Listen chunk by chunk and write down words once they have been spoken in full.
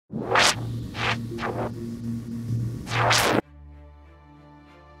Do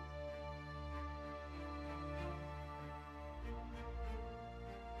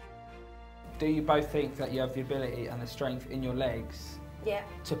you both think that you have the ability and the strength in your legs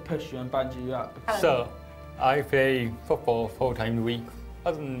to push you and bungee you up? So, I play football 4 times a week.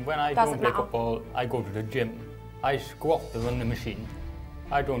 Other than when I don't play football, I go to the gym. I squat to run the machine.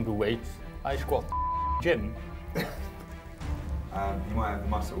 I don't do weights. I squat gym. You might have the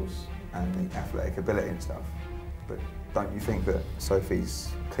muscles and the athletic ability and stuff, but don't you think that Sophie's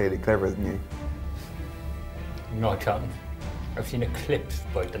clearly cleverer than you? Not a chance. I've seen eclipse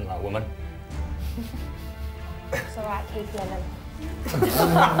by that woman. It's alright, Keith Lemon.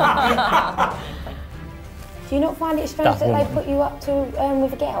 Do you not find it strange that they put you up to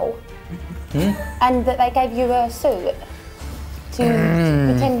with a girl? And that they gave you a suit to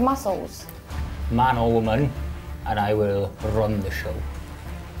pretend muscles? Man or woman, and I will run the show.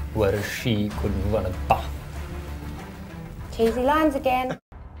 Whereas she couldn't run a bath. Cheesy lines again.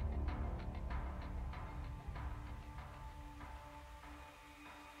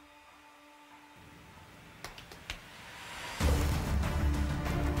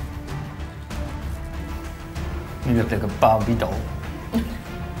 You look like a Barbie doll.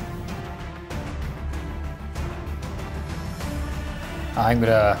 I'm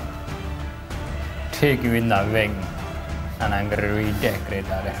gonna take you in that ring and I'm gonna redecorate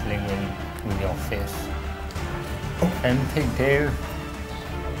that wrestling ring with your face. And pigtail,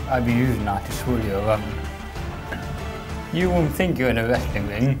 I'll be using that to swirl you around. You won't think you're in a wrestling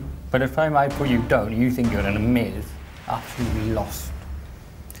ring, but the time I put you down, you think you're in a maze, absolutely lost.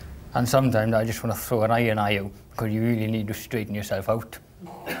 And sometimes I just want to throw an eye out, because you really need to straighten yourself out.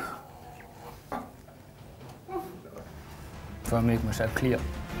 So I make myself clear.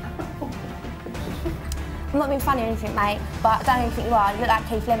 I'm not being funny or anything, mate, but I don't even think you are. You look like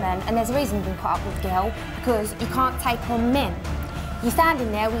Keith Lemon, and there's a reason you've been put up with a girl, because you can't take on men. You're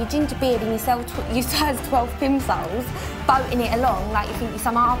standing there with your ginger beard and your size 12 pimsoles, boating it along like you think you're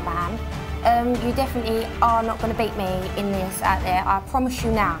some hard man. You definitely are not going to beat me in this out there, I promise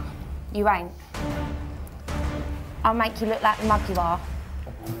you now. You ain't. I'll make you look like the mug you are.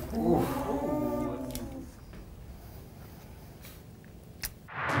 Ooh.